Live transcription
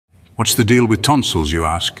What's the deal with tonsils, you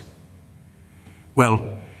ask?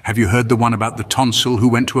 Well, have you heard the one about the tonsil who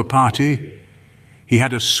went to a party? He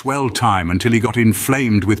had a swell time until he got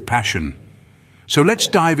inflamed with passion. So let's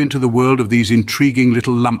dive into the world of these intriguing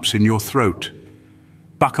little lumps in your throat.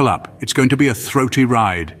 Buckle up, it's going to be a throaty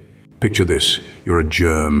ride. Picture this, you're a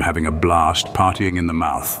germ having a blast, partying in the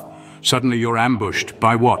mouth. Suddenly you're ambushed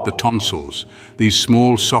by what? The tonsils. These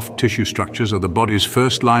small, soft tissue structures are the body's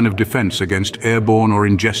first line of defense against airborne or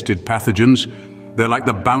ingested pathogens. They're like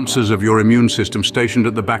the bouncers of your immune system stationed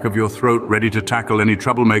at the back of your throat, ready to tackle any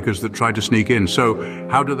troublemakers that try to sneak in. So,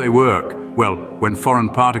 how do they work? Well, when foreign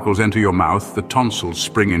particles enter your mouth, the tonsils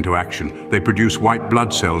spring into action. They produce white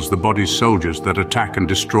blood cells, the body's soldiers that attack and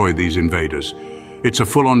destroy these invaders. It's a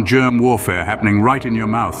full-on germ warfare happening right in your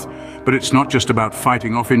mouth. But it's not just about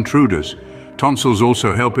fighting off intruders. Tonsils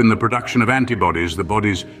also help in the production of antibodies, the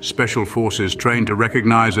body's special forces trained to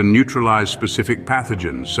recognize and neutralize specific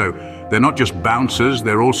pathogens. So they're not just bouncers,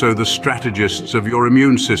 they're also the strategists of your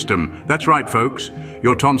immune system. That's right, folks.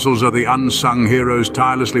 Your tonsils are the unsung heroes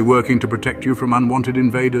tirelessly working to protect you from unwanted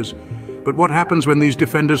invaders. But what happens when these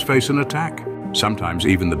defenders face an attack? Sometimes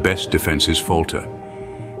even the best defenses falter.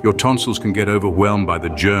 Your tonsils can get overwhelmed by the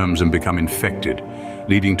germs and become infected,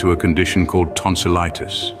 leading to a condition called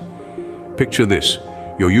tonsillitis. Picture this,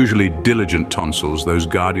 your usually diligent tonsils, those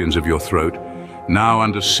guardians of your throat, now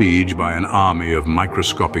under siege by an army of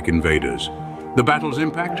microscopic invaders. The battle's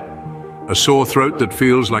impact? A sore throat that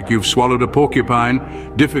feels like you've swallowed a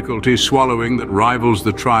porcupine, difficulty swallowing that rivals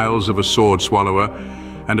the trials of a sword swallower,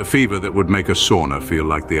 and a fever that would make a sauna feel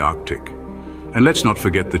like the Arctic. And let's not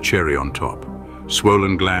forget the cherry on top.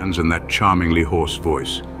 Swollen glands and that charmingly hoarse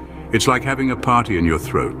voice. It's like having a party in your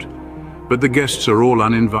throat. But the guests are all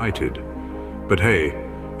uninvited. But hey,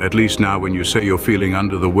 at least now when you say you're feeling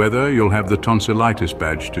under the weather, you'll have the tonsillitis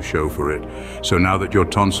badge to show for it. So now that your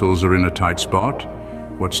tonsils are in a tight spot,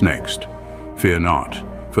 what's next? Fear not,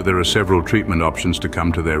 for there are several treatment options to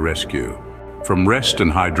come to their rescue. From rest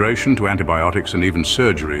and hydration to antibiotics and even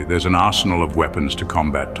surgery, there's an arsenal of weapons to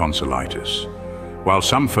combat tonsillitis. While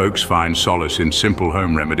some folks find solace in simple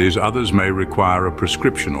home remedies, others may require a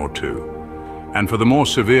prescription or two. And for the more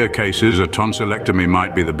severe cases, a tonsillectomy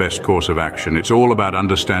might be the best course of action. It's all about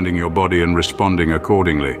understanding your body and responding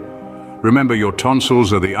accordingly. Remember, your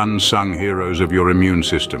tonsils are the unsung heroes of your immune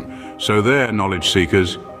system. So there, knowledge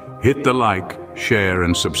seekers, hit the like, share,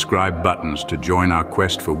 and subscribe buttons to join our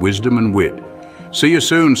quest for wisdom and wit. See you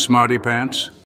soon, smarty pants.